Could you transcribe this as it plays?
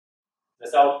The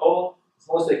South Pole is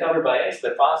mostly covered by ice,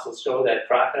 but fossils show that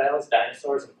crocodiles,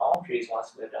 dinosaurs, and palm trees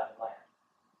once lived on the land.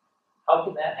 How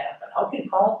can that happen? How can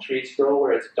palm trees grow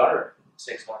where it's dark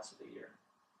 6 months of the year?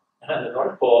 And on the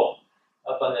North Pole,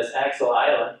 up on this Axel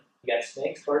Island, you got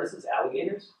snakes, tortoises,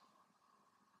 alligators.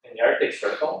 In the Arctic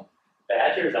Circle,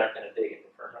 badgers aren't going to dig into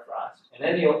permafrost. And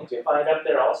then you find up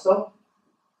there also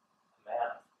a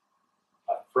mammoth,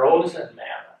 a frozen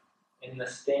mammoth in the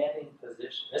standing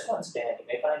position. This one's standing.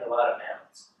 They find a lot of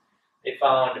mammoths. They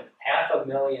found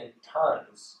 500,000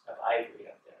 tons of ivory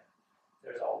up there.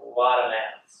 There's a lot of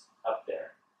mammoths up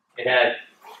there. It had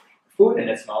food in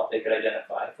its mouth they could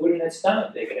identify, food in its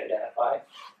stomach they could identify,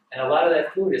 and a lot of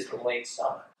that food is from late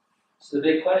summer. So the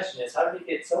big question is, how did it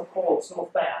get so cold so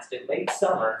fast in late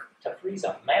summer to freeze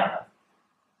a mammoth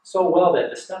so well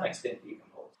that the stomachs didn't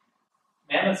decompose?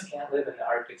 Mammoths can't live in the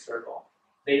Arctic Circle.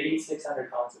 They eat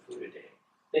 600 pounds of food a day.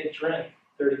 They drink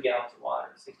 30 gallons of water,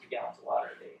 60 gallons of water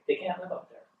a day. They can't live up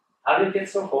there. How did it get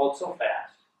so cold so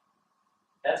fast?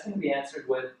 That's going to be answered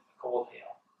with a cold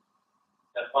hail.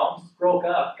 The mountains broke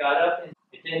up, got up, and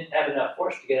it didn't have enough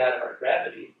force to get out of our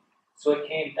gravity, so it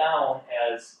came down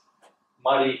as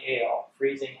muddy hail,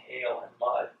 freezing hail and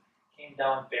mud. Came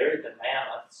down, buried the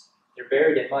mammoths. They're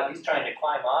buried in mud. He's trying to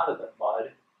climb out of the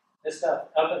mud. This stuff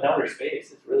up in outer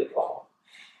space is really cold.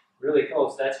 Really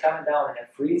cold. So that's coming down and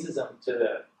it freezes them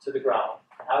to the ground.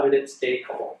 How did it stay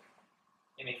cold?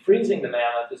 I mean, freezing the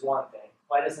mammoth is one thing.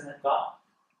 Why doesn't it thaw?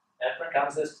 That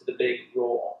comes us to the big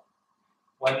roll.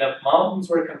 When the mountains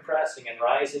were compressing and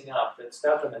rising up, the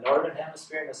stuff in the northern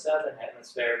hemisphere and the southern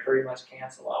hemisphere pretty much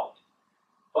cancel out.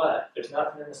 But there's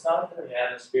nothing in the southern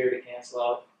hemisphere to cancel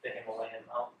out the Himalayan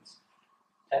mountains.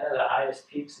 10 of the highest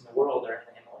peaks in the world are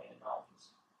in the Himalayan mountains.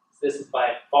 So this is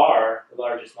by far the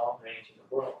largest mountain range in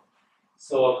the world.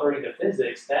 So according to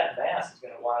physics, that mass is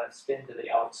going to want to spin to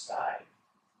the outside,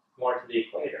 more to the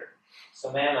equator. So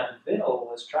Mammothville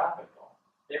was tropical.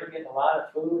 They were getting a lot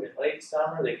of food in late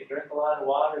summer. They could drink a lot of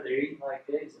water. They're eating like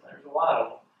pigs, and there's a lot of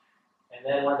them. And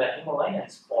then when the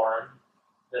Himalayas formed,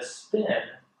 the spin,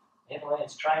 the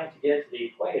Himalayas trying to get to the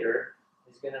equator,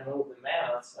 is going to move the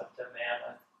mammoths up to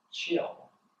mammoth chill.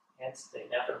 Hence, they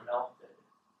never melted.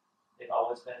 They've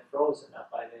always been frozen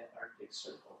up by the Arctic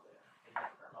Circle there in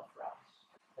the permafrost.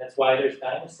 That's why there's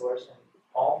dinosaurs and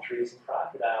palm trees and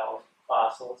crocodile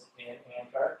fossils in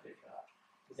Antarctica.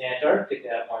 Because Antarctica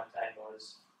at one time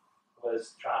was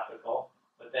tropical,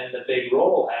 but then the big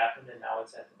roll happened and now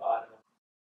it's at the bottom of